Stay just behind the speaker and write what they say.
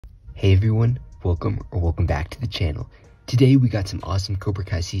Hey everyone, welcome back to the channel. Today we got some awesome Cobra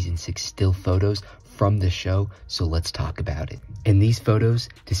Kai Season 6 still photos from the show, so let's talk about it. And these photos,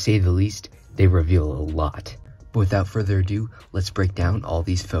 to say the least, they reveal a lot. But without further ado, let's break down all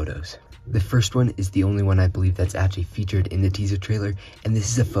these photos. The first one is the only one I believe that's actually featured in the teaser trailer, and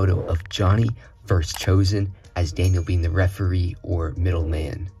this is a photo of Johnny first chosen as Daniel being the referee or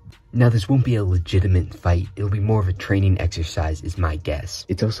middleman. Now this won't be a legitimate fight, it'll be more of a training exercise is my guess.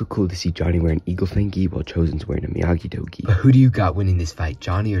 It's also cool to see Johnny wearing Eagle Fang gi while Chosen's wearing a Miyagi-Do gi. But who do you got winning this fight,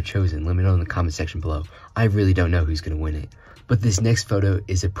 Johnny or Chosen? Let me know in the comment section below. I really don't know who's gonna win it. But this next photo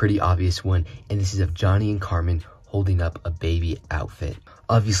is a pretty obvious one, and this is of Johnny and Carmen holding up a baby outfit.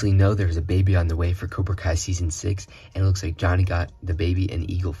 Obviously no, there's a baby on the way for Cobra Kai Season 6, and it looks like Johnny got the baby an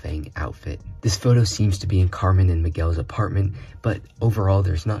Eagle Fang outfit. This photo seems to be in Carmen and Miguel's apartment, but overall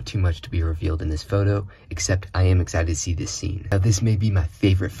there's not too much to be revealed in this photo, except I am excited to see this scene. Now this may be my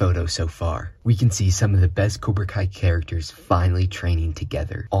favorite photo so far. We can see some of the best Cobra Kai characters finally training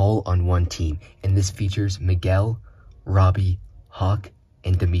together, all on one team, and this features Miguel, Robbie, Hawk,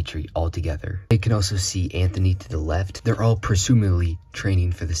 and Dimitri all together. You can also see Anthony to the left. They're all presumably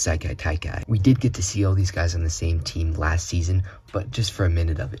training for the Saikai Taikai. We did get to see all these guys on the same team last season, but just for a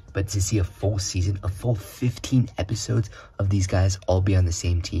minute of it. But to see a full season, a full 15 episodes of these guys all be on the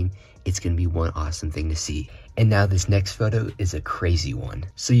same team, it's gonna be one awesome thing to see. And now this next photo is a crazy one.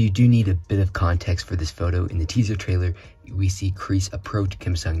 So you do need a bit of context for this photo. In the teaser trailer, we see Kreese approach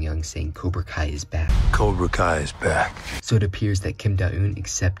Kim Sung-young saying Cobra Kai is back. Cobra Kai is back. So it appears that Kim Da-eun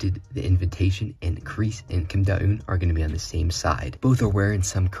accepted the invitation, and Kreese and Kim Da-eun are going to be on the same side. Both are wearing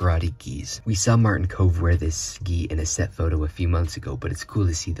some karate gis. We saw Martin Kove wear this gi in a set photo a few months ago, but it's cool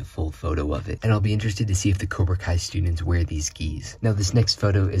to see the full photo of it. And I'll be interested to see if the Cobra Kai students wear these gis. Now this next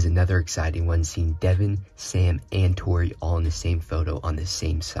photo is another exciting one, seeing Devin, Sam, and Tori all in the same photo on the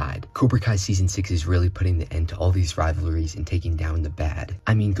same side. Cobra Kai Season 6 is really putting the end to all these rivalries and taking down the bad.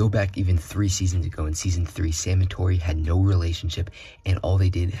 I mean, go back even 3 seasons ago in Season 3, Sam and Tori had no relationship, and all they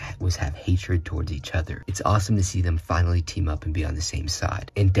did was have hatred towards each other. It's awesome to see them finally team up and be on the same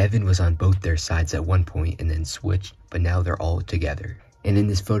side. And Devin was on both their sides at one point and then switched, but now they're all together. And in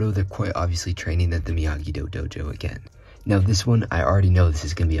this photo, they're quite obviously training at the Miyagi-Do dojo again. Now this one, I already know this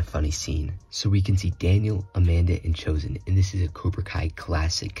is going to be a funny scene. So we can see Daniel, Amanda, and Chosen, and this is a Cobra Kai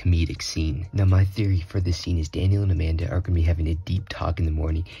classic comedic scene. Now my theory for this scene is Daniel and Amanda are going to be having a deep talk in the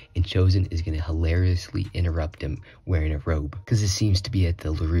morning, and Chosen is going to hilariously interrupt him wearing a robe, because this seems to be at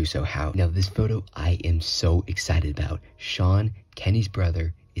the LaRusso house. Now this photo I am so excited about. Shawn, Kenny's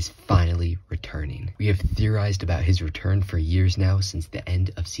brother, is finally returning. We have theorized about his return for years now, since the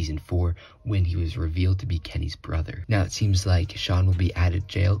end of Season 4 when he was revealed to be Kenny's brother. Now it seems like Shawn will be out of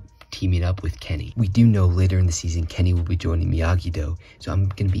jail, teaming up with Kenny. We do know later in the season Kenny will be joining Miyagi-Do, so I'm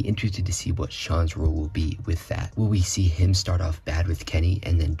going to be interested to see what Shawn's role will be with that. Will we see him start off bad with Kenny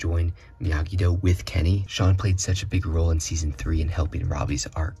and then join Miyagi-Do with Kenny? Shawn played such a big role in Season 3 in helping Robbie's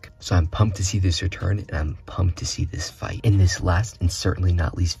arc. So I'm pumped to see this return, and I'm pumped to see this fight. In this last and certainly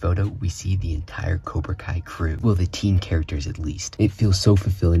not least photo, we see the entire Cobra Kai crew. Well, the teen characters at least. It feels so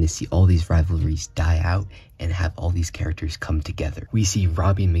fulfilling to see all these rivalries die out and have all these characters come together. We see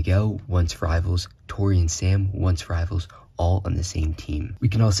Robbie and Miguel, once rivals, Tori and Sam, once rivals, all on the same team. We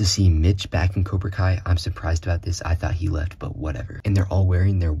can also see Mitch back in Cobra Kai. I'm surprised about this. I thought he left, but whatever. And they're all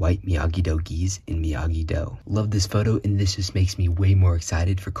wearing their white Miyagi-Do gis in Miyagi-Do. Love this photo, and this just makes me way more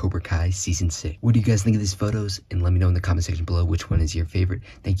excited for Cobra Kai Season 6. What do you guys think of these photos? And let me know in the comment section below which one is your favorite.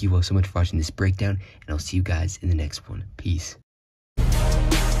 Thank you all so much for watching this breakdown, and I'll see you guys in the next one. Peace.